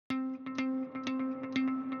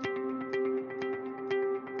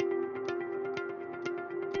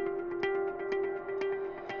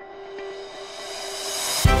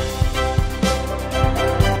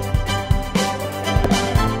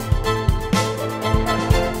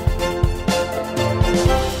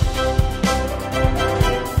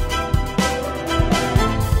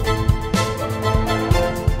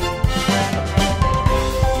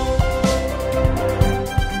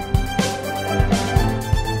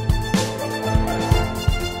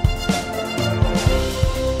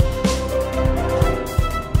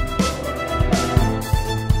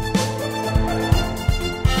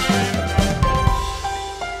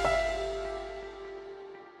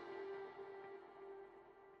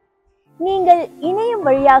நீங்கள் இணையம்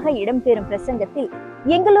வழியாக இடம்பெறும் பிரசங்கத்தில்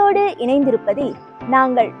எங்களோடு இணைந்திருப்பதில்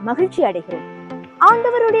நாங்கள் மகிழ்ச்சி அடைகிறோம்.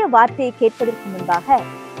 ஆண்டவருடைய வார்த்தையை கேட்பதற்கு முன்பாக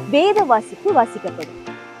வேத வாசிப்பு வாசிக்கப்படும்.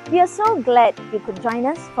 We are so glad you could join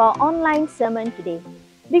us for online sermon today.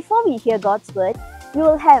 Before we hear God's word, we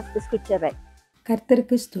will have the scripture read.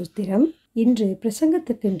 கர்த்தருக்கு ஸ்தோத்திரம். இன்று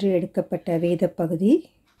பிரசங்கத்துக்கென்று எடுக்கப்பட்ட வேத பகுதி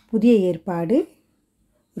புதிய ஏற்பாடு,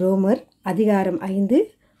 ரோமர் அதிகாரம் 5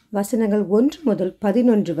 வசனங்கள் 1 முதல்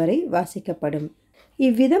 11 வரை வாசிக்கப்படும்.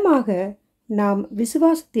 இவ்விதமாக நாம்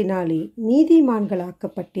விசுவாசத்தினாலே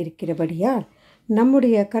நீதிமான்களாக்கப்பட்டிருக்கிறபடியால்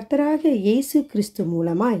நம்முடைய கர்த்தராகிய இயேசு கிறிஸ்து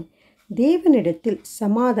மூலமாய் தேவனிடத்தில்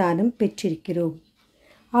சமாதானம் பெற்றிருக்கிறோம்.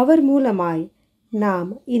 அவர் மூலமாய் நாம்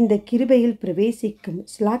இந்த கிருபையில் பிரவேசிக்கும்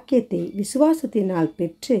ஸ்லாக்கியத்தை விசுவாசத்தினால்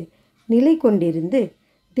பெற்று நிலை கொண்டிருந்து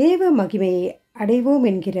தேவ மகிமையை அடைவோம்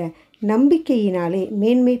என்கிற நம்பிக்கையினாலே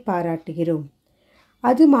மேன்மை பாராட்டுகிறோம்.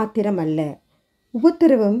 அது மாத்திரமல்ல,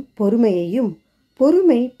 உபத்திரவம் பொறுமையையும்,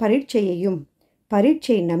 பொறுமை பரீட்சையையும்,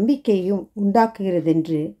 பரீட்சை நம்பிக்கையையும்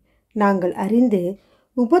உண்டாக்குகிறதென்று நாங்கள் அறிந்து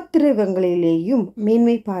உபத்திரவங்களிலேயும்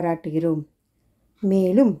மேன்மை பாராட்டுகிறோம்.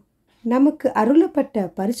 மேலும் நமக்கு அருளப்பட்ட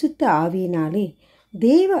பரிசுத்த ஆவியினாலே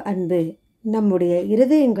தேவ அன்பு நம்முடைய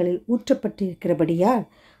இருதயங்களில் ஊற்றப்பட்டிருக்கிறபடியால்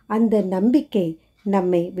அந்த நம்பிக்கை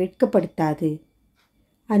நம்மை வெட்கப்படுத்தாது.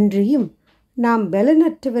 அன்றியும் நாம்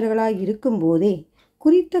பலனற்றவர்களாய் இருக்கும்போதே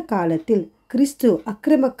குறித்த காலத்தில் கிறிஸ்து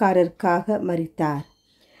அக்கிரமக்காரருக்காக மரித்தார்.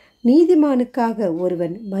 நீதிமானுக்காக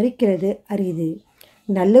ஒருவன் மரிக்கிறது அரிது,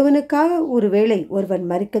 நல்லவனுக்காக ஒருவேளை ஒருவன்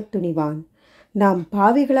மரிக்கத் துணிவான். நாம்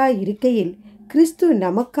பாவிகளாய் இருக்கையில் கிறிஸ்து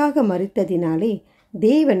நமக்காக மரித்ததினாலே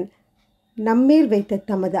தேவன் நம்மேல் வைத்த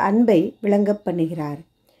தமது அன்பை விளங்க பண்ணுகிறார்.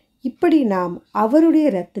 இப்படி நாம் அவருடைய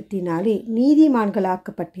இரத்தத்தினாலே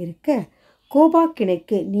நீதிமான்களாக்கப்பட்டிருக்க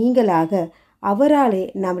கோபாக்கினைக்கு நீங்களாக அவராலே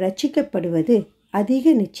நாம் ரட்சிக்கப்படுவது அதிக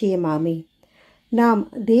நிச்சயமாமே. நாம்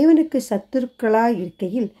தேவனுக்கு சத்துருக்களாய்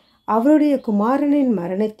இருக்கையில் அவருடைய குமாரனின்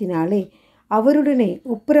மரணத்தினாலே அவருடனே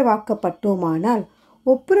ஒப்புரவாக்கப்பட்டோமானால்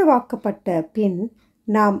ஒப்புரவாக்கப்பட்ட பின்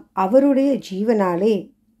நாம் அவருடைய ஜீவனாலே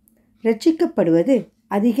இரட்சிக்கப்படுவது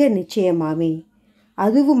அதிக நிச்சயமாமே.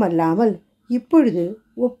 அதுவுமல்லாமல் இப்பொழுது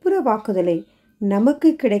ஒப்புரவாக்குதலை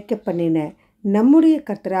நமக்கு கிடைக்க பண்ணின நம்முடைய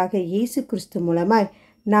கர்த்தராக இயேசு கிறிஸ்து மூலமாய்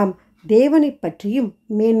நாம் தேவனை பற்றியும்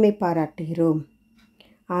மேன்மை பாராட்டுகிறோம்.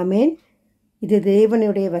 ஆமேன். இது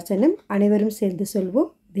தேவனுடைய வசனம். அனைவரும் சேர்ந்து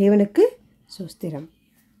சொல்வோம். தேவனுக்கு ஸ்தோத்திரம்.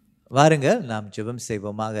 வாருங்கள் நாம் ஜெபம்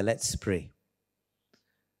செய்வோமாக. Let's pray.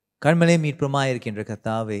 கண்மலை மீட்புமாய் இருக்கின்ற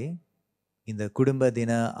கர்த்தாவே, இந்த குடும்ப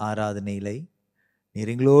தின ஆராதனையிலே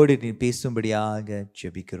நீர் எங்களோடு நீர் பேசும்படியாக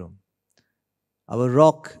ஜெபிக்கிறோம். Our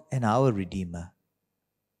rock and our redeemer,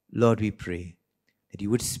 Lord, we pray that you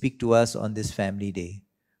would speak to us on this family day,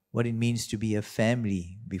 what it means to be a family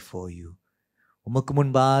before you. உமக்கு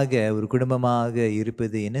முன்பாக ஒரு குடும்பமாக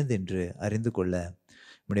இருப்பது என்னதென்று அறிந்து கொள்ள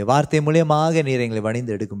உம்முடைய வார்த்தை மூலமாக நீர் எங்களை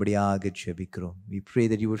வணிந்து எடுக்கும்படியாக ஜெபிக்கிறோம். We pray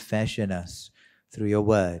that you would fashion us through your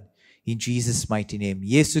word. In Jesus' mighty name.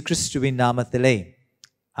 இயேசு கிறிஸ்துவின் நாமத்திலே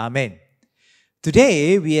ஆமென். Today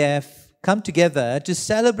we have come together to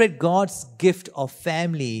celebrate God's gift of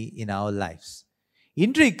family in our lives.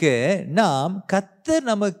 இன்றைக்கு நாம் கர்த்தர்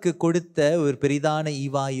நமக்கு கொடுத்த ஒரு பெரிதான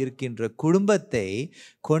ஈவாய் இருக்கின்ற குடும்பத்தை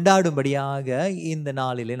கொண்டாடும்படியாக இந்த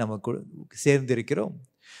நாளிலே நமக்கு சேர்ந்திருக்கிறோம்.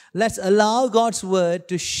 Let's allow God's word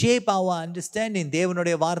to shape our understanding.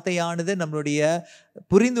 தேவனுடைய வார்த்தையானது நம்மளுடைய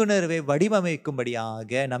புரிந்துணர்வை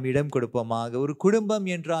வடிவமைக்கும்படியாக நாம் இடம் கொடுப்போமாக. ஒரு குடும்பம்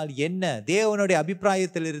என்றால் என்ன, தேவனுடைய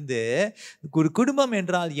அபிப்பிராயத்திலிருந்து ஒரு குடும்பம்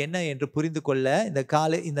என்றால் என்ன என்று புரிந்து கொள்ள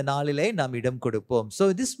இந்த நாளிலே நாம் இடம் கொடுப்போம். So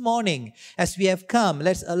this morning as we have come,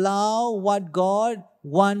 let's allow what God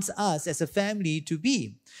wants us as a family to be.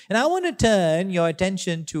 And I want to turn your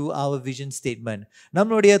attention to our vision statement.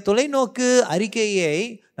 நம்மளுடைய தொலைநோக்கு அறிக்கையை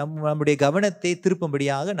நம்முடைய கவனத்தை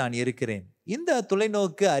திருப்பும்படியாக நான் இருக்கிறேன். இந்த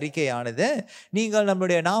தொலைநோக்கு அறிக்கையானது நீங்கள்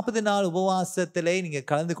நம்முடைய 40 நாள் உபவாசத்திலே நீங்கள்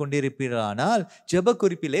கலந்து கொண்டிருப்பீர்களானால் ஜெப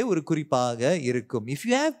குறிப்பிலே ஒரு குறிப்பாக இருக்கும். If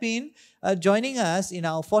you have been joining us in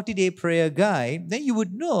our 40-day prayer guide, then you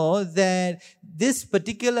would know that this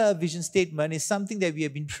particular vision statement is something that we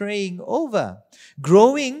have been praying over.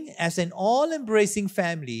 Growing as an all-embracing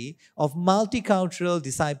family of multicultural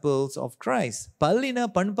disciples of Christ. பல்லின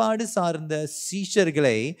பண்பாடு சார்ந்த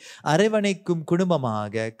சீஷர்களை அரவணைக்கும்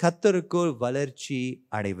குடும்பமாக கர்த்தருக்குள் வளர்ச்சி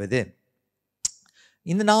அடைவது.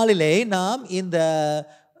 இந்த நாளிலே நாம் இந்த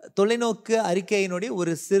தொலைநோக்கு அறிக்கையினுடைய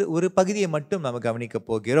ஒரு பகுதியை மட்டும் நாம் கவனிக்க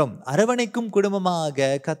போகிறோம். அரவணைக்கும் குடும்பமாக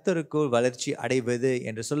கர்த்தருக்குள் வளர்ச்சி அடைவது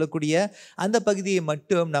என்று சொல்லக்கூடிய அந்த பகுதியை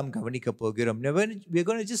மட்டும் நாம் கவனிக்க போகிறோம். We're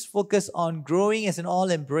going to just focus on growing as an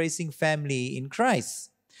all-embracing family in Christ.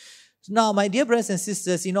 Now, my dear brothers and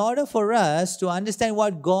sisters, in order for us to understand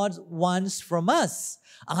what God wants from us,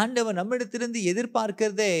 ஆண்டவர் நம்மிடத்திலிருந்து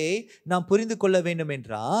எதிர்பார்க்கிறதை நாம் புரிந்து கொள்ள வேண்டும்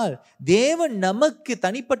என்றால், தேவன் நமக்கு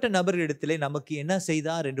தனிப்பட்ட நபர்களிடத்திலே நமக்கு என்ன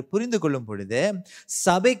செய்தார் என்று புரிந்து கொள்ளும் பொழுது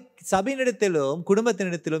சபையினிடத்திலும்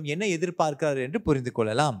குடும்பத்தினிடத்திலும் என்ன எதிர்பார்க்கிறார் என்று புரிந்து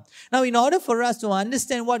கொள்ளலாம். Now, in order for us to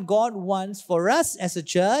understand what God wants for us as a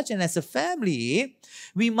church and as a family,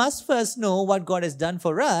 we must first know what God has done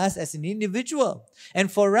for us as an individual. And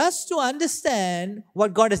for us to understand what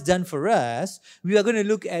God has done for us, we are going to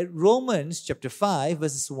look at Romans chapter 5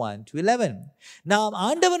 verses 1 to 11. நாம்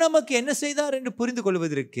ஆண்டவர் நமக்கு என்ன செய்தார் என்று புரிந்து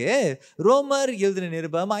கொள்வதற்கு ரோமர் எழுதின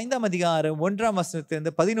நிருபம் 5ஆம் அதிகாரம் 1ஆம்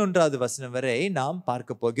வசனத்திலிருந்து 11வது வசனம் வரை நாம்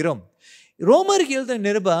பார்க்க போகிறோம். ரோமருக்கு எழுதின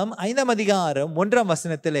நிருபம் 5ஆம் அதிகாரம் 1ஆம்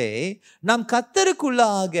வசனத்திலே நாம்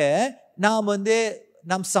கர்த்தருக்குள்ளாக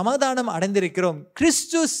நாம் சமாதானம் அடைந்திருக்கிறோம்.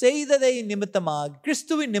 கிறிஸ்து செய்ததை நிமித்தமாக,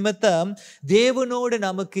 கிறிஸ்துவின் நிமித்தம் தேவனோடு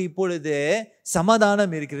நமக்கு இப்பொழுது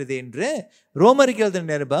சமாதானம் இருக்கிறது என்று ரோமருக்கு எழுதின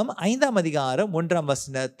நிருபம் 5ஆம் அதிகாரம் 1ஆம்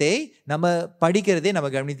வசனத்தை நம்ம படிக்கிறதை நம்ம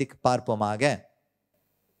கவனித்து பார்ப்போமாக.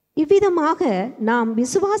 இவ்விதமாக நாம்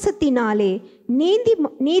விசுவாசத்தினாலே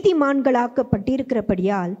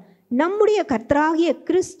நீதிமான்களாக்கப்பட்டிருக்கிறபடியால் நம்முடைய கர்த்தராகிய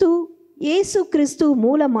இயேசு கிறிஸ்து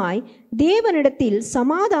மூலமாய் தேவனிடத்தில்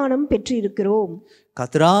சமாதானம் பெற்றிருக்கிறோம்.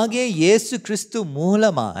 கர்த்தராகிய இயேசு கிறிஸ்து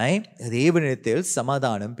மூலமாய் தேவனிடத்தில்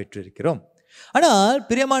சமாதானம் பெற்றிருக்கிறோம். ஆனால்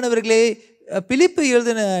பிரியமானவர்களே, பிலிப்பு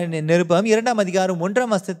எழுதின நிருபம் 2ஆம் அதிகாரம்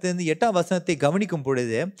 1ஆம் வசனத்திலிருந்து 8ஆம் வசனத்தை கவனிக்கும்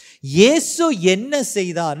பொழுது இயேசு என்ன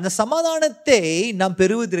செய்தார், இந்த சமாதானத்தை நாம்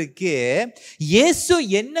பெறுவதற்கு இயேசு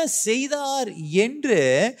என்ன செய்தார் என்று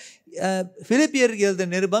பிலிப்பியர்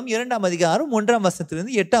எழுதின நிருபம் 2ஆம் அதிகாரம் 1ஆம்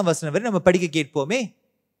வசனத்திலிருந்து 8ஆம் வசனம் வரை நம்ம படிக்க கேட்போமே.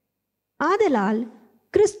 ஆதலால்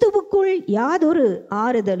கிறிஸ்துவுக்குள் யாதொரு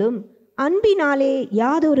ஆறுதலும், அன்பினாலே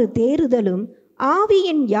யாதொரு தேறுதலும்,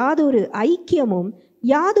 ஆவியின் யாதொரு ஐக்கியமும்,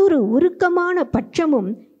 யாதொரு உருக்கமான பட்சமும்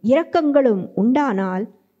இரக்கங்களும் உண்டானால்,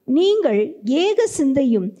 நீங்கள் ஏக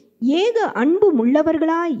சிந்தையும் ஏக அன்பும்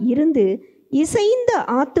உள்ளவர்களாய் இருந்து இசைந்த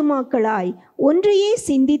ஆத்துமாக்களாய் ஒன்றையே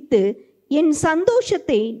சிந்தித்து என்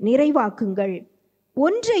சந்தோஷத்தை நிறைவாக்குங்கள்.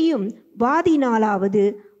 ஒன்றையும் வாதினாலாவது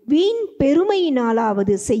வீண்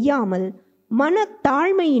பெருமையினாலாவது செய்யாமல்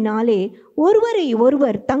மனத்தாழ்மையினாலே ஒருவரை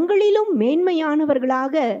ஒருவர் தங்களிலும்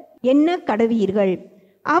மேன்மையானவர்களாக எண்ண கடவீர்கள்.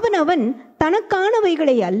 அவனவன்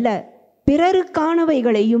தனக்கானவைகளை அல்ல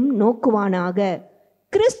பிறருக்கானவைகளையும் நோக்குவானாக.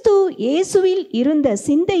 கிறிஸ்து இயேசுவில் இருந்த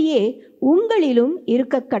சிந்தையே உங்களிலும்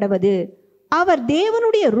இருக்க கடவது. அவர்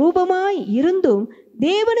தேவனுடைய ரூபமாய் இருந்தும்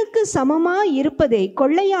தேவனுக்கு சமமாய் இருப்பதை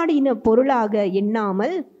கொள்ளையாடின பொருளாக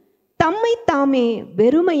எண்ணாமல் தம்மை தாமே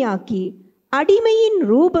வெறுமையாக்கி அடிமையின்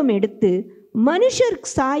ரூபம் எடுத்து மனுஷர்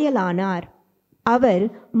சாயலானார். அவர்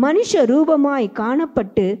மனுஷ ரூபமாய்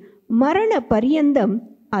காணப்பட்டு மரண பரியந்தம்,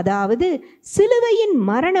 அதாவது சிலுவையின்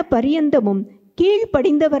மரண பரியந்தமும்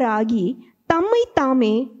கீழ்ப்படிந்தவராகி தம்மை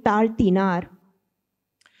தாமே தாழ்த்தினார்.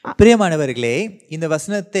 பிரியமானவர்களே, இந்த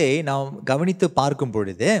வசனத்தை நாம் கவனித்து பார்க்கும்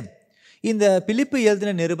பொழுது இந்த பிலிப்பு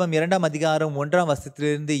எழுதின நிருபம் 2ஆம் அதிகாரம் 1ஆம்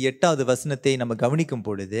வசனத்திலிருந்து 8வது வசனத்தை நம்ம கவனிக்கும்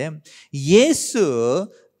பொழுது இயேசு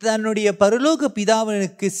தன்னுடைய பரலோக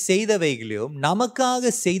பிதாவினுக்கு செய்தவைகளையும்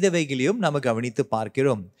நமக்காக செய்தவைகளையும் நம்ம கவனித்து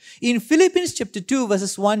பார்க்கிறோம். In Philippians chapter 2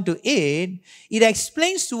 verses 1 to 8, it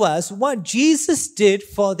explains to us what Jesus did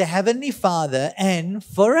for the Heavenly Father and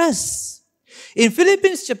for us. In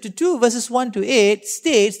Philippians chapter 2 verses 1 to 8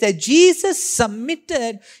 states that Jesus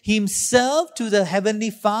submitted himself to the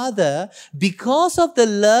Heavenly Father because of the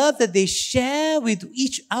love that they share with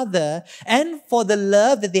each other and for the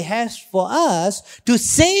love that they have for us to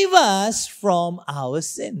save us from our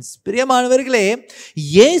sins. பிரியமானவர்களே,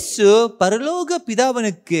 இயேசு பரலோக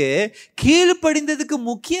பிதாவினுக்கு கீழ்ப்படிந்ததுக்கு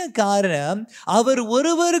முக்கிய காரணம் அவர்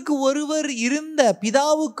ஒருவருக்கு ஒருவர் இருந்த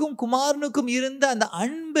பிதாவுக்கும் குமாரனுக்கும் இருந்த அந்த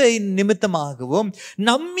அன்பின் நிமித்தமாக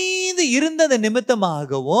நம்மீது இருந்தது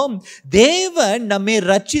நிமித்தமாகவும் தேவன் நம்மை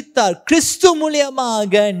ரட்சித்தார். கிறிஸ்து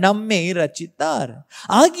மூலமாக நம்மை ரட்சித்தார்.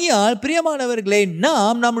 ஆகையால் பிரியமானவர்களே,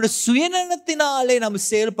 நாம் நம்முடைய சுயநலத்தினாலே நாம்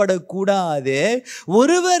செயல்படக்கூடாது.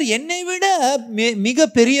 ஒருவர் என்னை விட மிக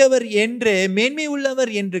பெரியவர் என்று மேன்மை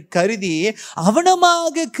உள்ளவர் என்று கருதி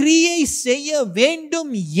அவனமாக கிரியை செய்ய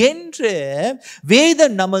வேண்டும் என்று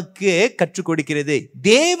வேதம் நமக்கு கற்றுக் கொடுக்கிறது.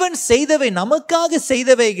 தேவன் செய்தவை, நமக்காக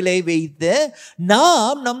செய்தவைகளை வைத்து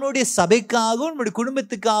நாம் நம்மளுடைய சபைக்காகவும் நம்முடைய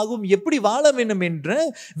குடும்பத்துக்காகவும் எப்படி வாழ வேண்டும் என்று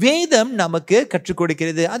வேதம் நமக்கு கற்றுக்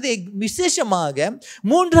கொடுக்கிறது. அதை விசேஷமாக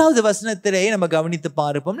 3வது வசனத்திலே நம்ம கவனித்து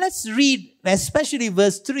பார்ப்போம். Let's read especially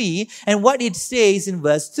verse 3 and what it says in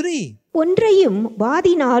verse 3. ஒன்றையும்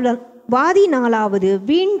வாதினாலாவது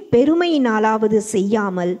வீண் பெருமையினாலாவது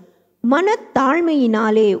செய்யாமல்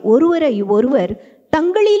மனத்தாழ்மையினாலே ஒருவரை ஒருவர்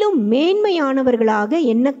தங்களிலும் மேன்மையானவர்களாக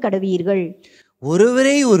எண்ணக் கடவீர்கள்.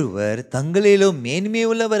 ஒருவரை ஒருவர் தங்களிலும் மேன்மை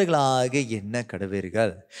உள்ளவர்களாக எண்ண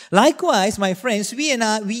கடவீர்கள். Likewise, my friends,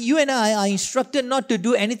 you and I are instructed not to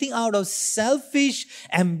do anything out of selfish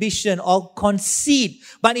ambition or conceit,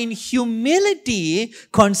 but in humility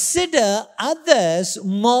consider others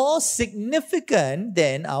more significant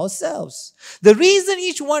than ourselves. The reason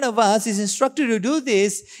each one of us is instructed to do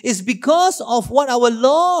this is because of what our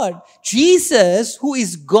Lord Jesus, who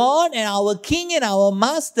is God and our King and our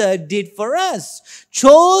Master, did for us.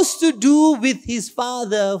 Chose to do with his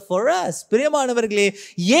Father for us. பிரியமானவர்களே,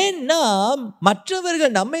 ஏன் நாம்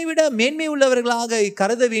மற்றவர்கள் நம்மை விட மேன்மை உள்ளவர்களாக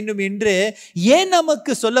கருத வேண்டும் என்று ஏன்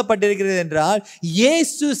நமக்கு சொல்லப்பட்டிருக்கிறது என்றால்,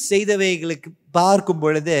 இயேசு செய்தவைகளுக்கு பார்க்கும்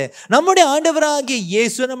பொழுது நம்முடைய ஆண்டவராகிய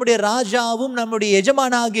இயேசு, நம்முடைய ராஜாவும் நம்முடைய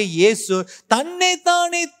எஜமானாகிய இயேசு தன்னை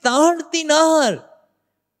தானே தாழ்த்தினார்.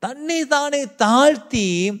 தன்னை தானே தாழ்த்தி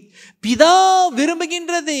பிதா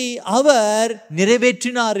விரும்புகின்றதை அவர்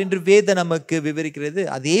நிறைவேற்றினார் என்று வேதம் நமக்கு விவரிக்கிறது.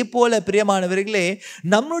 அதே போல பிரியமானவர்களே,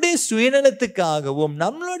 நம்முடைய சுயநலத்துக்காகவும்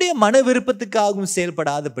நம்மளுடைய மன விருப்பத்துக்காகவும்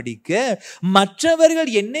செயல்படாதபடிக்கு மற்றவர்கள்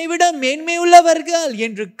என்னை விட மேன்மை உள்ளவர்கள்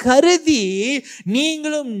என்று கருதி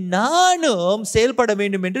நீங்களும் நானும் செயல்பட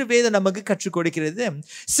வேண்டும் என்று வேதம் நமக்கு கற்றுக் கொடுக்கிறது.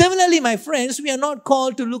 Similarly, my friends, we are not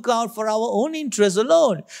called to look out for our own interests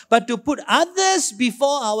alone, but to put others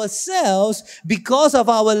before ourselves because of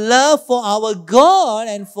our love for our God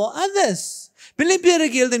and for others.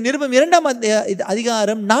 பிலிப்பியருக்கு எழுதிய நிருபம் 2ஆம்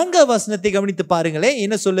அதிகாரம் 4ஆம் வசனத்தை கவனித்து பாருங்களேன்,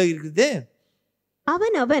 என்ன சொல்லுகிறது?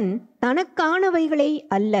 அவன் தனக்கானவைகளை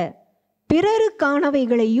அல்ல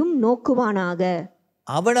பிறருக்கானவைகளையும் நோக்குவானாக.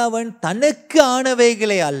 அவன் தனக்கு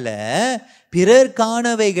ஆனவைகளை அல்ல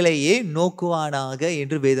பிறர்க்கானவைகளையே நோக்குவானாக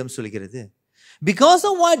என்று வேதம் சொல்கிறது. Because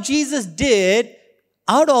of what Jesus did,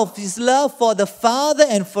 out of his love for the Father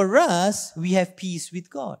and for us, we have peace with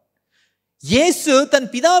God. இயேசு தன்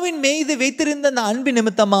பிதாவின் மீது வைத்திருந்த அந்த அன்பு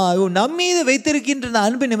நிமித்தமாகவும் நம் மீது வைத்திருக்கின்ற அந்த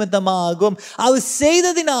அன்பு நிமித்தமாகவும் அவர்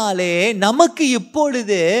செய்ததினாலே நமக்கு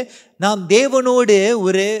இப்பொழுது நாம் தேவனோடு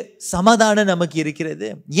ஒரு சமாதானம் நமக்கு இருக்கிறது.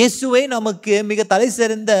 இயேசுவை நமக்கு மிக தலை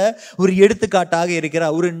சிறந்த ஒரு எடுத்துக்காட்டாக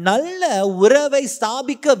இருக்கிறார். ஒரு நல்ல உறவை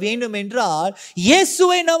ஸ்தாபிக்க வேண்டும் என்றால்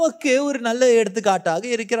இயேசுவை நமக்கு ஒரு நல்ல எடுத்துக்காட்டாக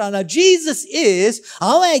இருக்கிறார். Jesus is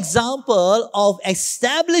our example of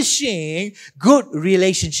establishing good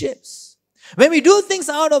relationships. When we do things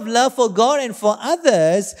out of love for God and for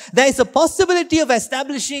others, there is a possibility of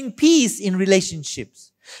establishing peace in relationships.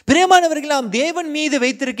 பிரியமானவர்கள், நாம் தேவன் மீது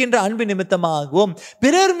வைத்திருக்கின்ற அன்பு நிமித்தமாகவும்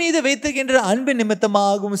பிறர் மீது வைத்திருக்கின்ற அன்பு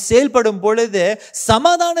நிமித்தமாகவும் செயல்படும் பொழுது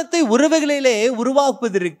சமாதானத்தை உறவுகளிலே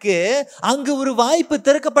உருவாக்குவதற்கு அங்கு ஒரு வாய்ப்பு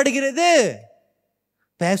திறக்கப்படுகிறது.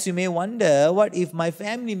 Perhaps you may wonder, what if my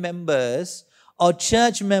family members or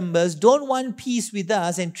church members don't want peace with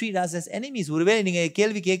us and treat us as enemies? ஒருவேளை நீங்க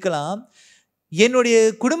கேள்வி கேட்கலாம், என்னுடைய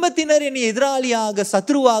குடும்பத்தினர் என்னை எதிராளியாக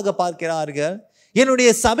சத்ருவாக பார்க்கிறார்கள், என்னுடைய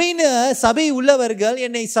சபை உள்ளவர்கள்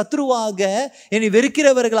என்னை சத்ருவாக என்னை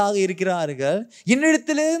வெறுக்கிறவர்களாக இருக்கிறார்கள்,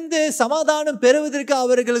 என்னிடத்திலிருந்து சமாதானம் பெறுவதற்கு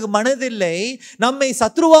அவர்களுக்கு மனதில்லை, நம்மை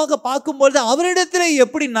சத்ருவாக பார்க்கும்பொழுது அவரிடத்தில்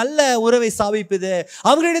எப்படி நல்ல உறவை ஸ்தாபிப்பது,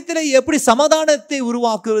 அவரிடத்தில் எப்படி சமாதானத்தை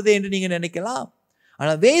உருவாக்குவது என்று நீங்க நினைக்கலாம்.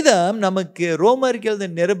 ஆனால் வேதம் நமக்கு ரோமர்கள்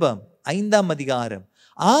நிருபம் 5ஆம் அதிகாரம்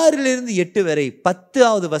 6 to 8 வரை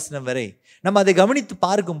 10வது வசனம் வரை நம்ம அதை கவனித்து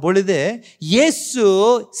பார்க்கும் பொழுது இயேசு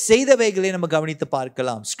செய்தவைகளை நம்ம கவனித்து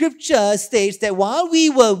பார்க்கலாம். Scripture states that while we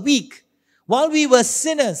were weak, while we were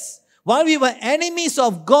sinners, while we were enemies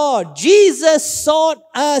of God, Jesus sought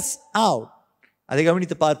us out. அதை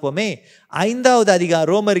கவனித்து பார்ப்போமே. 5வது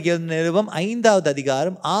அதிகாரம் ரோமர்கள் நிருபம் 5வது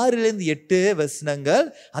அதிகாரம் 6 to 8 வசனங்கள்,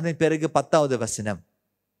 அதன் பிறகு 10வது வசனம்.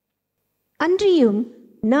 அன்றியும்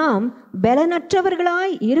நாம்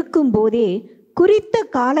பலனற்றவர்களாய் இருக்கும் போதே குறித்த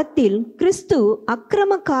காலத்தில் கிறிஸ்து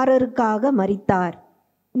அக்கிரமக்காரருக்காக மரித்தார்.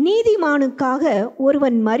 நீதிமானுக்காக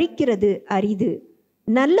ஒருவன் மரிக்கிறது அரிது,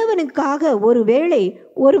 நல்லவனுக்காக ஒருவேளை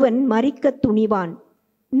ஒருவன் மரிக்க துணிவான்.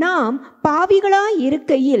 நாம் பாவிகளாய்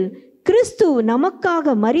இருக்கையில் கிறிஸ்து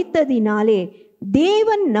நமக்காக மரித்ததினாலே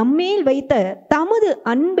தேவன் நம்மேல் வைத்த தமது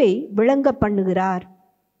அன்பை விளங்க பண்ணுகிறார்.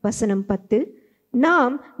 வசனம் 10.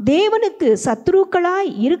 நாம் தேவனுக்கு சத்துருக்களாய்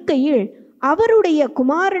இருக்கையில் அவருடைய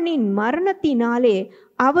குமாரனின் மரணத்தினாலே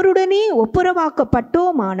அவருடனே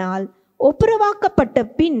ஒப்புரவாக்கப்பட்டோமானால் ஒப்புரவாக்கப்பட்ட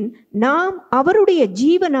பின் நாம் அவருடைய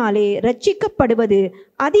ஜீவனாலே ரட்சிக்கப்படுவது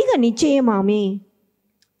அதிக நிச்சயமாமே.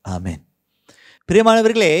 ஆமென்.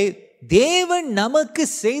 பிரியமானவர்களே, தேவன் நமக்கு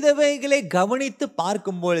செய்தவைகளை கவனித்து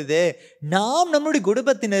பார்க்கும் பொழுது நாம் நம்முடைய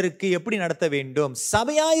குடும்பத்தினருக்கு எப்படி நடத்த வேண்டும்,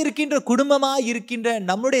 சபையாய் இருக்கின்ற குடும்பமாய் இருக்கின்ற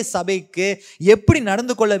நம்முடைய சபைக்கு எப்படி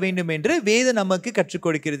நடந்து கொள்ள வேண்டும் என்று வேதம் நமக்கு கற்றுக்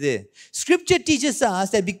கொடுக்கிறது. Scripture teaches us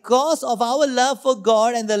that because of our love for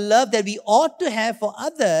God and the love that we ought to have for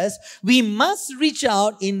others, we must reach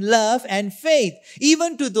out in love and faith,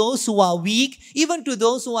 even to those who are weak, even to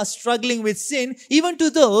those who are struggling with sin, even to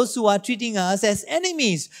those who are treating us as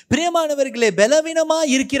enemies. பிரியமானவர்களே,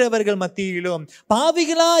 பலவீனமாய் இருக்கிறவர்கள் மத்தியிலும்,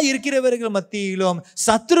 பாவிகளாய் இருக்கிறவர்கள் மத்தியிலும்,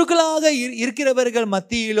 சத்துருக்களாக இருக்கிறவர்கள்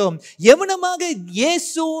மத்தியிலும் எவனமாக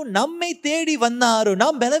இயேசு நம்மை தேடி வந்தாரோ,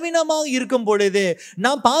 நாம் பலவீனமாக இருக்கும் பொழுது,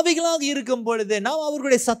 நாம் பாவிகளாக இருக்கும் பொழுது, நாம்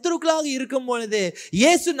அவர்களுடைய சத்துருக்களாக இருக்கும் பொழுது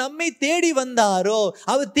இயேசு நம்மை தேடி வந்தாரோ,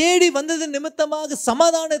 அவர் தேடி வந்தது நிமித்தமாக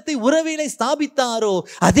சமாதானத்தை உறவிலை ஸ்தாபித்தாரோ,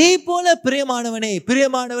 அதே போல பிரியமானவனே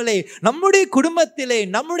பிரியமானவளே, நம்முடைய குடும்பத்திலே,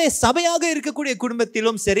 நம்முடைய சபையாக இருக்கக்கூடிய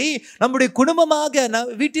குடும்பத்திலும் சரி, நம்முடைய குடும்பமாக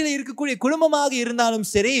வீட்டில் இருக்கக்கூடிய குடும்பமாக இருந்தாலும்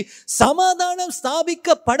சரி, சமாதானம்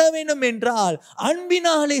ஸ்தாபிக்கப்பட வேண்டும் என்றால்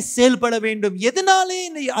அன்பினாலே செயல்பட வேண்டும். எதனாலே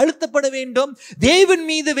அழுத்தப்பட வேண்டும்? தேவன்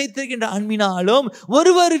மீது வைத்திருக்கின்ற அன்பினாலும்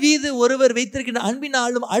ஒருவர் மீது ஒருவர் வைத்திருக்கின்ற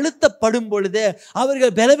அன்பினாலும் அழுத்தப்படும் பொழுது,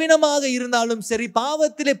 அவர்கள் பலவீனமாக இருந்தாலும் சரி,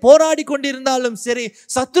 பாவத்திலே போராடி கொண்டிருந்தாலும் சரி,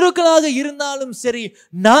 சத்துருக்களாக இருந்தாலும் சரி,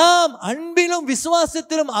 நாம் அன்பிலும்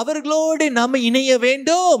விசுவாசத்திலும் அவர்களோடு நாம் இணைய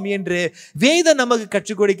வேண்டும் என்று வேதம் நமக்கு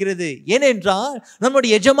கற்றுக் கொடுக்கிறது. ஏனென்றால்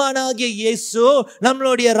நம்முடைய எஜமானாகிய இயேசு,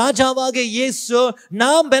 நம்மளுடைய ராஜாவாகிய இயேசு,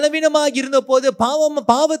 நாம் பலவீனமாக இருந்த போது,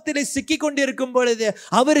 பாவத்திலே சிக்கிக் கொண்டிருக்கும் பொழுது,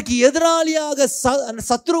 அவருக்கு எதிராளியாக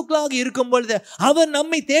சத்துருக்களாக இருக்கும் பொழுது அவர்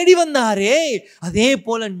நம்மை தேடி வந்தாரே, அதே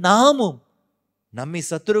போல நாமும் நம்மை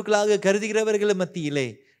சத்துருக்களாக கருதுகிறவர்கள் மத்தியிலே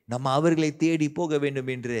நம்ம அவர்களை தேடி போக வேண்டும்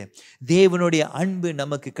என்று தேவனுடைய அன்பு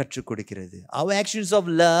நமக்கு கற்றுக் கொடுக்கிறது. Our actions of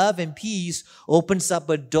love and peace opens up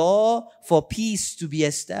a door for peace to be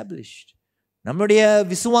established. நம்முடைய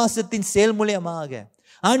விசுவாசத்தின் செயல் மூலமாக,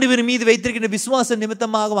 ஆண்டவர் மீது வைத்திருக்கின்ற விசுவாச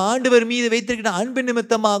நிமித்தமாகவும், ஆண்டவர் மீது வைத்திருக்கின்ற அன்பின்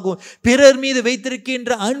நிமித்தமாகவும், பிறர் மீது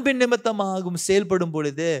வைத்திருக்கின்ற அன்பின் நிமித்தமாகவும் செயல்படும்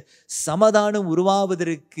பொழுது சமாதானம்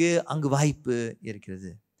உருவாவதற்கு அங்கு வாய்ப்பு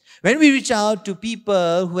இருக்கிறது. When we reach out to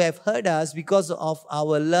people who have hurt us because of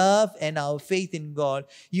our love and our faith in God,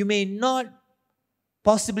 you may not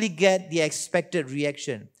possibly get the expected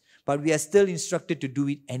reaction, but we are still instructed to do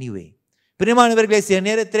it anyway. பிரியமானவர்களே, சில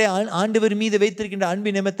நேரத்திலே ஆண்டவர் மீது வைத்திருக்கின்ற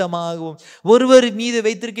அன்பின் நிமித்தமாகவும், ஒருவர் மீது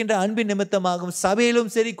வைத்திருக்கின்ற அன்பின் நிமித்தமாகவும்,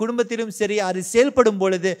 சபையிலும் சரி குடும்பத்திலும் சரி அது செயல்படும்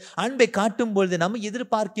பொழுது, அன்பை காட்டும் பொழுது நம்ம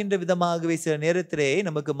எதிர்பார்க்கின்ற விதமாகவே சில நேரத்திலே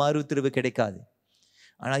நமக்கு மறு உத்தரவு கிடைக்காது.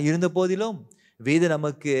 ஆனால் இருந்த போதிலும் வேதம்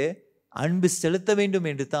நமக்கு அன்பு செலுத்த வேண்டும்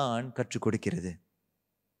என்று தான் கற்றுக் கொடுக்கிறது.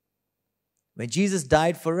 When Jesus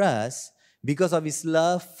died for us, because of his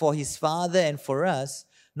love for his Father and for us,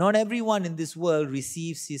 not everyone in this world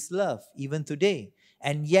receives his love even today,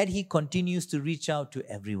 and yet he continues to reach out to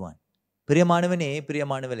everyone. பிரியமானவனே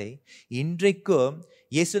Priyamanavale, இன்றைக்கும்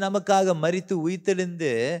இயேசு நமக்காக மரித்து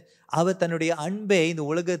உயிர்த்தெழுந்து அவர் தன்னுடைய அன்பை இந்த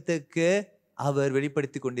உலகத்துக்கு அவர்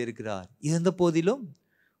வெளிப்படுத்தி கொண்டிருக்கிறார். இருந்த போதிலும்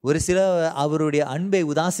ஒரு சிலர் அவருடைய அன்பை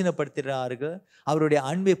உதாசீனப்படுத்துகிறார்கள், அவருடைய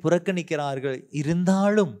அன்பை புறக்கணிக்கிறார்கள்.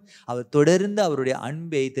 இருந்தாலும் அவர் தொடர்ந்து அவருடைய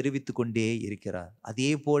அன்பை தெரிவித்து கொண்டே இருக்கிறார்.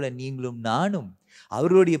 அதே போல நீங்களும் நானும்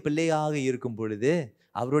அவருடைய பிள்ளையாக இருக்கும் பொழுது,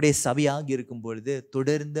 அவருடைய சபையாக இருக்கும் பொழுது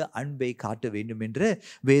தொடர்ந்து அன்பை காட்ட வேண்டும் என்று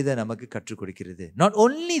வேதம் நமக்கு கற்றுக் கொடுக்கிறது. Not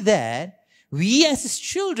only that, we as his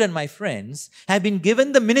children, my friends, have been given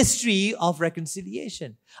the ministry of reconciliation.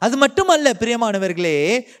 அது மட்டுமல்ல பிரியமானவர்களே,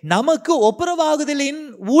 நமக்கு ஒப்புரவாகுதலின்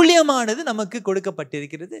ஊழியமானது நமக்கு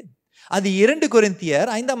கொடுக்கப்பட்டிருக்கிறது. அது 2 கொரிந்தியர்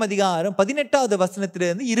 5ஆம் அதிகாரம் 18வது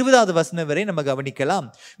வசனத்திலிருந்து 20வது வசனம் வரை நம்ம கவனிக்கலாம்.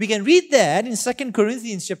 We can read that in 2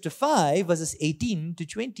 Corinthians chapter 5 verses 18 to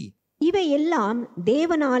 20. இவை எல்லாம்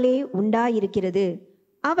தேவனாலே உண்டாயிருக்கிறது.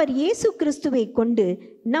 அவர் இயேசு கிறிஸ்துவை கொண்டு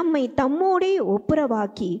நம்மை தம்மோடே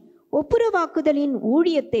ஒப்புரவாக்குதலின்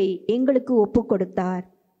ஊழியத்தை எங்களுக்கு ஒப்பு கொடுத்தார்.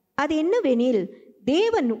 அது என்னவெனில்,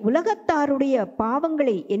 தேவன் உலகத்தாருடைய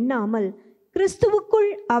பாவங்களை எண்ணாமல் கிறிஸ்துவுக்குள்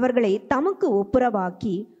அவர்களை தமக்கு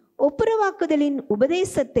ஒப்புரவாக்குதலின்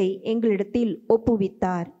உபதேசத்தை எங்களிடத்தில்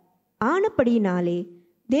ஒப்புவித்தார். ஆனபடியினாலே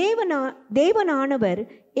தேவனானவர்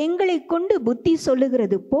எங்களை கொண்டு புத்தி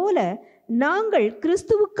சொல்லுகிறது போல, நாங்கள்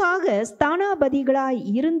கிறிஸ்துவுக்காக ஸ்தானாபதிகளாய்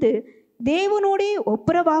இருந்து தேவனோடே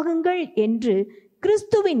ஒப்புரவாகுங்கள் என்று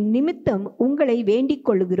கிறிஸ்துவின் நிமித்தம் உங்களை வேண்டிக்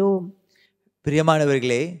கொள்கிறோம்.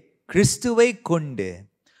 பிரியமானவர்களே, கிறிஸ்துவை கொண்டு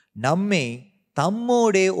நம்மை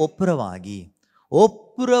தம்மோடே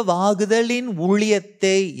ஒப்புரவாகுதலின்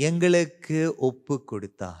ஊழியத்தை எங்களுக்கு ஒப்பு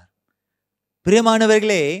கொடுத்தார்.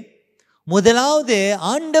 பிரியமானவர்களே, முதலாவது,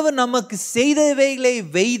 ஆண்டவர் நமக்கு செய்தவைகளை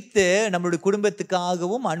வைத்து நம்மளுடைய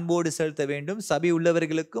குடும்பத்துக்காகவும் அன்போடு செலுத்த வேண்டும். சபை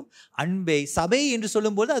உள்ளவர்களுக்கும் அன்பை, சபை என்று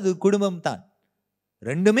சொல்லும்போது அது குடும்பம் தான்,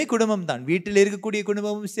 ரெண்டுமே குடும்பம் தான். வீட்டில் இருக்கக்கூடிய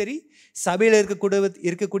குடும்பமும் சரி, சபையில்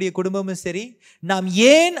இருக்கக்கூடிய குடும்பமும் சரி. நாம்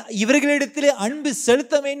ஏன் இவர்களிடத்தில் அன்பு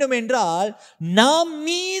செலுத்த வேண்டும் என்றால், நாம்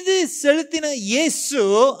மீது செலுத்தின இயேசு,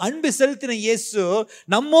 அன்பு செலுத்தின இயேசு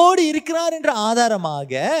நம்மோடு இருக்கிறார் என்ற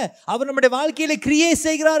ஆதாரமாக, அவர் நம்முடைய வாழ்க்கையில கிரியை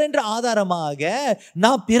செய்கிறார் என்ற ஆதாரமாக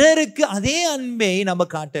நாம் பிறருக்கு அதே அன்பை நம்ம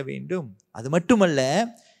காட்ட வேண்டும். அது மட்டுமல்ல,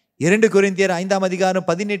 2 கொரிந்தியர் 5ஆம் அதிகாரம்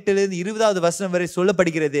 18 20வது வசனம் வரை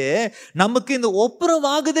சொல்லப்படுகிறது, நமக்கு இந்த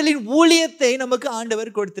ஒப்புரவாகுதலின் ஊழியத்தை நமக்கு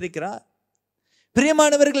ஆண்டவர் கொடுத்திருக்கிறார்.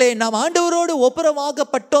 பிரியமானவர்களே, நாம் ஆண்டவரோடு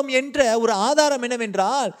ஒப்புரவாகப்பட்டோம் என்ற ஒரு ஆதாரம்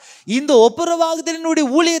என்னவென்றால், இந்த ஒப்புரவாகுதலினுடைய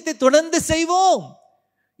ஊழியத்தை தொடர்ந்து செய்வோம்.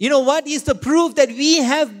 You know what is the proof that we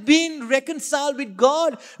have been reconciled with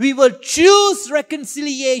God? We will choose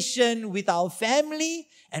reconciliation with our family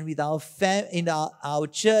and with our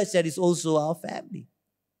church that is also our family.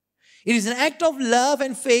 It is an act of love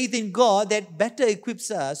and faith in God that better equips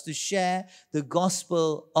us to share the gospel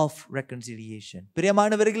of reconciliation.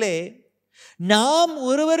 பிரியமானவர்களே, நாம்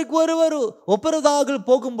ஒருவருக்கு ஒருவர் ஒப்புரவாகி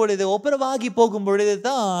போகும் பொழுது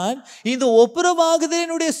தான் இந்த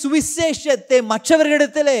ஒப்புரவாகுதலினுடைய சுவிசேஷத்தை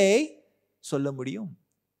மற்றவர்களிடத்திலே சொல்ல முடியும்.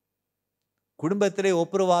 குடும்பத்திலே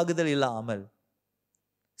ஒப்புரவாகுதல் இல்லாமல்,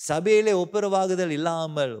 சபையிலே ஒப்புரவாகுதல்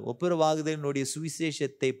இல்லாமல் ஒப்புரவாகுதலினுடைய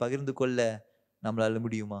சுவிசேஷத்தை பகிர்ந்து கொள்ள நம்மளால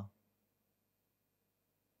முடியுமா?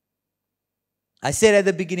 I said at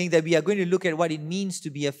the beginning that we are going to look at what it means to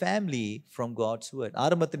be a family from God's word.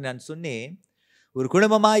 ஆரம்பத்தில் நான் சொன்னேன், ஒரு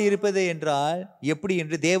குடும்பமாய் இருப்பது என்றால் எப்படி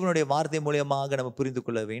என்று தேவனுடைய வார்த்தை மூலமாக நம்ம புரிந்து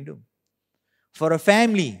கொள்ள வேண்டும். For a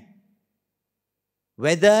family,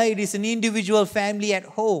 whether it is an individual family at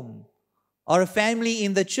home or a family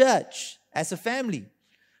in the church as a family,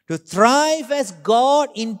 to thrive as God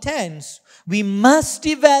intends, we must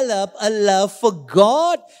develop a love for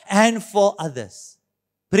God and for others.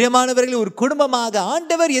 பிரியமானவர்களே, ஒரு குடும்பமாக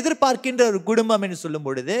ஆண்டவர் எதிர்பார்க்கின்ற ஒரு குடும்பம் என்று சொல்லும்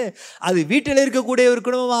பொழுது, அது வீட்டில் இருக்கக்கூடிய ஒரு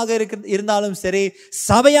குடும்பமாக இருந்தாலும் சரி,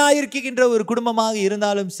 சபையாக இருக்கின்ற ஒரு குடும்பமாக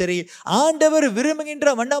இருந்தாலும் சரி, ஆண்டவர்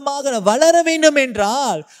விரும்புகின்ற வண்ணமாக வளர வேண்டும்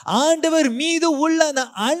என்றால் ஆண்டவர் மீது உள்ள அந்த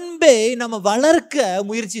அன்பை நம்ம வளர்க்க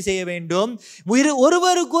முயற்சி செய்ய வேண்டும்.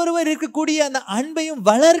 ஒருவருக்கு ஒருவர் இருக்கக்கூடிய அந்த அன்பையும்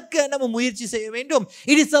வளர்க்க நம்ம முயற்சி செய்ய வேண்டும்.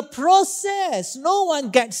 It is a process. No one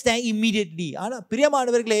gets there immediately. ஆனால்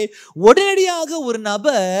பிரியமானவர்களே, உடனடியாக ஒரு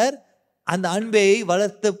நபர் அந்த அன்பை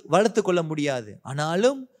வளர்த்து கொள்ள முடியாது.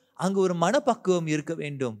 ஆனாலும் அங்கு ஒரு மனப்பக்குவம் இருக்க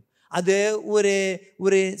வேண்டும். அது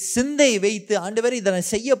ஒரு சிந்தை வைத்து, ஆண்டவர் இதை நான்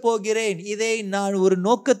செய்ய போகிறேன், இதை நான் ஒரு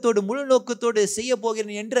நோக்கத்தோடு, முழு நோக்கத்தோடு செய்ய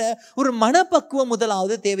போகிறேன் என்ற ஒரு மனப்பக்குவம்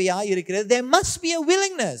முதலாவது தேவையாக இருக்கிறது. There must be a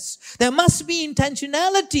willingness. There must be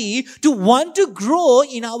intentionality to want to grow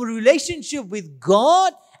in our relationship with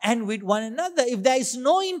God and with one another. If there is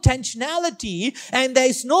no intentionality and there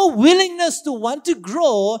is no willingness to want to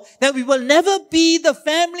grow, then we will never be the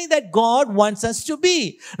family that God wants us to be.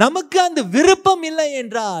 நமக்கு அந்த விருப்பம் இல்லை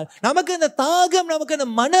என்றால், நமக்கு அந்த தாகம், நமக்கு அந்த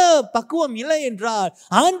மன பக்குவம் இல்லை என்றால்,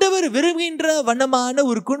 ஆண்டவர் விரும்புகின்ற வண்ணமான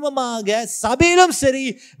ஒரு குடும்பமாக சபையிலும் சரி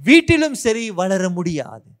வீட்டிலும் சரி வளர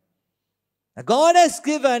முடியாது. God has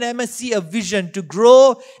given MSC a vision to grow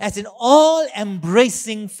as an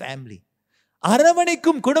all-embracing family.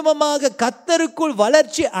 அரவணைக்கும் குடும்பமாக கர்த்தருக்குள்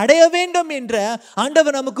வளர்ச்சி அடைய வேண்டும் என்ற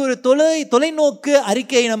ஆண்டவர் நமக்கு ஒரு தொலைநோக்கு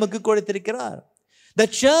அறிக்கையை நமக்கு கொடுத்திருக்கிறார். The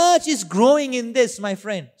church is growing in this, my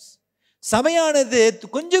friends. சபையானது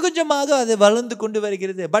கொஞ்சம் கொஞ்சமாக அது வளர்ந்து கொண்டு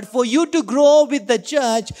வருகிறது. But for you to grow with the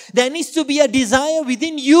church, there needs to be a desire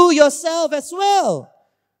within you yourself as well,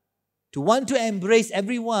 to want to embrace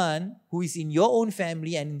everyone who is in your own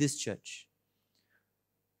family and in this church.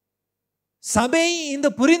 சபை இந்த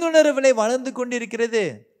புரிந்துணர்வுகளை வளர்ந்து கொண்டிருக்கிறது.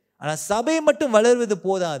 ஆனால் சபை மட்டும் வளர்வது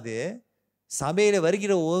போதாது, சபையில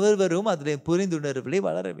வருகிற ஒவ்வொருவரும் அதில் புரிந்துணர்வுகளை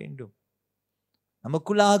வளர வேண்டும்.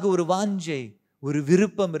 நமக்குள்ளாக ஒரு வாஞ்சை, ஒரு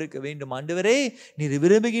விருப்பம் இருக்க வேண்டும். ஆண்டவரே, நீர்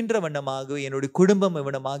விரும்புகின்ற வண்ணமாக என்னுடைய குடும்பம்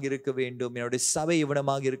இவனமாக இருக்க வேண்டும், என்னுடைய சபை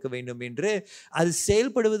இவனமாக இருக்க வேண்டும் என்று அது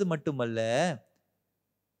செயல்படுவது மட்டுமல்ல,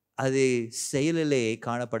 அது செயலிலே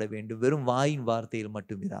காணப்பட வேண்டும். வெறும் வாயின் வார்த்தையில்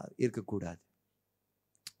மட்டும் இருக்கக்கூடாது.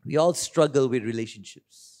 We all struggle with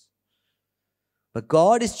relationships, but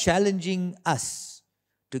God is challenging us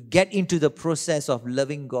to get into the process of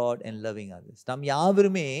loving God and loving others. நாம்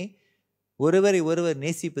யாவருமே ஒருவரை ஒருவர்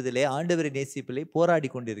நேசிப்பதிலே, ஆண்டவரை நேசிப்பதிலே போராடி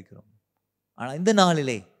கொண்டிருக்கிறோம். ஆனால் இந்த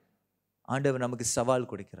நாளிலே ஆண்டவர் நமக்கு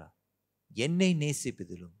சவால் கொடுக்கிறார். என்னை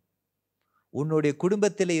நேசிப்பதிலும், உன்னுடைய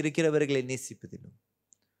குடும்பத்தில் இருக்கிறவர்களை நேசிப்பதிலும்,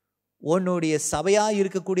 உன்னுடைய சபையாய்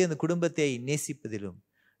இருக்கக்கூடிய அந்த குடும்பத்தை நேசிப்பதிலும்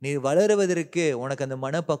நீ வளருவதற்கு உனக்கு அந்த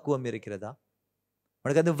மனப்பக்குவம் இருக்கிறதா?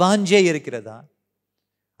 உனக்கு அந்த வாஞ்சை இருக்கிறதா?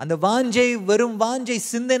 அந்த வாஞ்சை வெறும் வாஞ்சை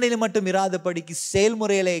சிந்தனையில் மட்டும் இராதபடிக்கு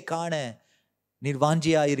செயல்முறைகளை காண நீர்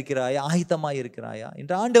வாஞ்சியா இருக்கிறாயா, ஆயத்தமாய் இருக்கிறாயா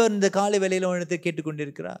என்று ஆண்டவர் இந்த காலை வேளையில உன்னிடத்தை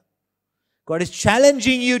கேட்டுக்கொண்டிருக்கிறார். God is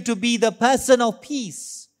challenging you to be the person of peace.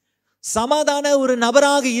 சமாதான ஒரு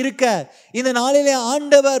நபராக இருக்க இந்த நாளிலே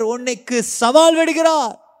ஆண்டவர் உன்னைக்கு சவால்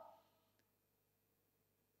விடுகிறார்.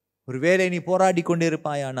 ஒருவேளை நீ போராடி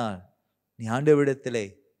கொண்டிருப்பாயானால் நீ ஆண்டவரிடத்திலே,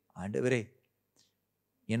 ஆண்டவரே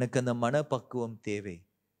எனக்கு அந்த மனப்பக்குவம் தேவை,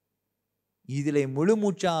 இதிலே முழு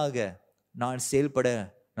மூச்சாக நான் செயல்பட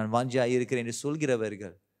நான் வாஞ்சியாக இருக்கிறேன் என்று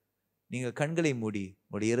சொல்கிறவர்கள், நீங்கள் கண்களை மூடி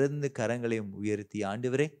உடைய 2 கரங்களையும் உயர்த்தி,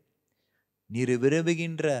 ஆண்டவரே நீர்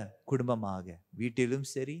விரும்புகின்ற குடும்பமாக, வீட்டிலும்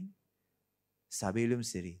சரி சபையிலும்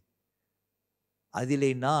சரி,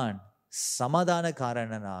 அதிலே நான்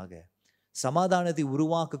சமாதானக்காரனாக, சமாதானத்தை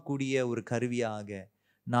உருவாக்கக்கூடிய ஒரு கருவியாக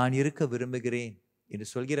நான் இருக்க விரும்புகிறேன் என்று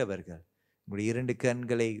சொல்கிறவர்கள் உங்களுடைய 2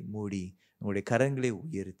 கண்களை மூடி உங்களுடைய கரங்களை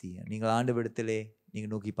உயர்த்தி நீங்கள் ஆண்டவரிடத்திலே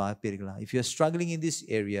நீங்கள் நோக்கி பார்ப்பீர்களா? If you are struggling in this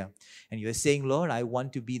area and you are saying, Lord, I want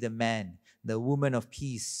to be the man, the woman of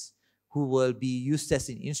peace who will be used as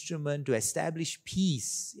an instrument to establish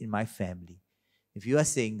peace in my family. If you are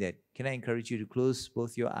saying that, can I encourage you to close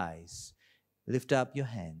both your eyes, lift up your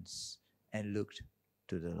hands and look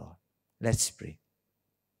to the Lord. Let's pray.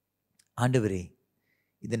 ஆண்டவரே,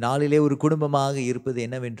 இந்த நாளிலே ஒரு குடும்பமாக இருப்பது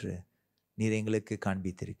என்னவென்று நீர் எங்களுக்கு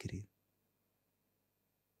காண்பித்திருக்கிறீர்.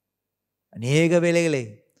 அநேக வேளைகளை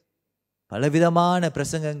பலவிதமான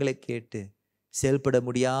பிரசங்கங்களை கேட்டு செயல்பட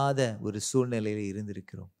முடியாத ஒரு சூழ்நிலையில்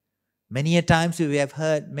இருந்திருக்கிறோம். Many a times we have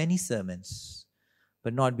heard many sermons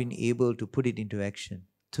but not been able to put it into action.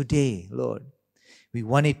 Today, Lord, we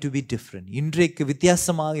want it to be different. இன்றைக்கு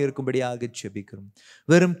வித்தியாசமாக இருக்கும்படியாக ஜெபிக்கிறோம்.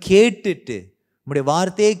 வெறும் கேட்டுட்டு உம்முடைய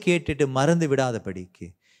வார்த்தையை கேட்டுட்டு மறந்து விடாதபடிக்கு,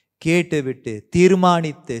 கேட்டுவிட்டு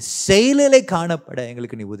தீர்மானித்து செயலிலே காணப்பட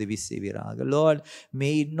எங்களுக்கு நீ உதவி செய்வீராக. Lord,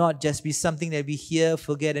 may it not just be something that we hear,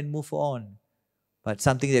 forget and move on, but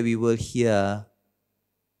something that we will hear,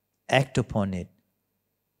 act upon it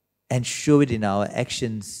and show it in our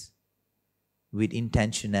actions with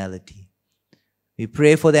intentionality. We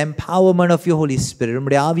pray for the empowerment of your Holy Spirit.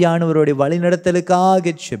 நம்முடைய ஆவியானவருடைய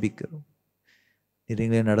வழிநடத்தலுக்காக ஜெபிக்கிறோம்.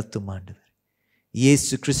 நீர் நடத்தும் ஆண்டவர்,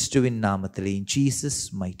 இயேசு கிறிஸ்துவின் நாமத்திலே, in Jesus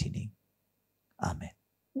mighty name. Amen.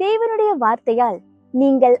 தேவனுடைய வார்த்தையால்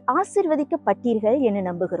நீங்கள் ஆசீர்வதிக்கப்பட்டீர்கள் என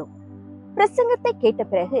நம்புகிறோம். பிரசங்கத்தை கேட்ட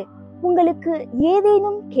பிறகு உங்களுக்கு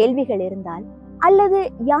ஏதேனும் கேள்விகள் இருந்தால் அல்லது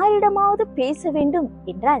யாரிடமாவது பேச வேண்டும்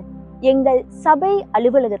என்றால் எங்கள் சபை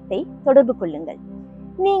அலுவலகத்தை தொடர்பு கொள்ளுங்கள்.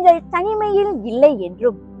 நீங்கள் தனிமையில் இல்லை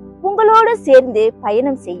என்றும் உங்களோடு சேர்ந்து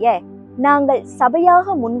பயணம் செய்ய நாங்கள்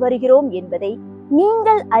சபையாக முன்வருகிறோம் என்பதை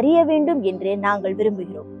நீங்கள் அறிய வேண்டும் என்று நாங்கள்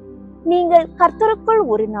விரும்புகிறோம். நீங்கள் கர்த்தருக்குள்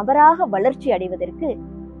ஒரு நபராக வளர்ச்சி அடைவதற்கு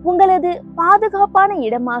உங்களது பாதுகாப்பான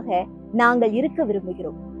இடமாக நாங்கள் இருக்க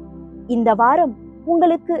விரும்புகிறோம். இந்த வாரம்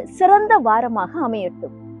உங்களுக்கு சிறந்த வாரமாக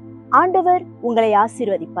அமையட்டும். ஆண்டவர் உங்களை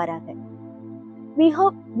ஆசீர்வதிப்பாராக. We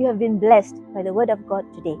hope you have been blessed by the word of God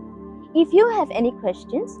today. If you have any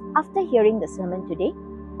questions after hearing the sermon today,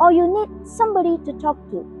 or you need somebody to talk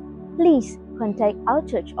to, please contact our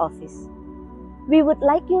church office. We would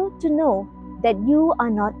like you to know that you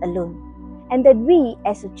are not alone and that we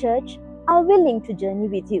as a church are willing to journey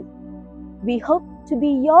with you. We hope to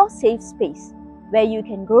be your safe space where you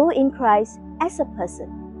can grow in Christ as a person.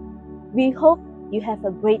 We hope you have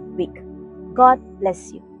a great week. God bless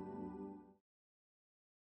you.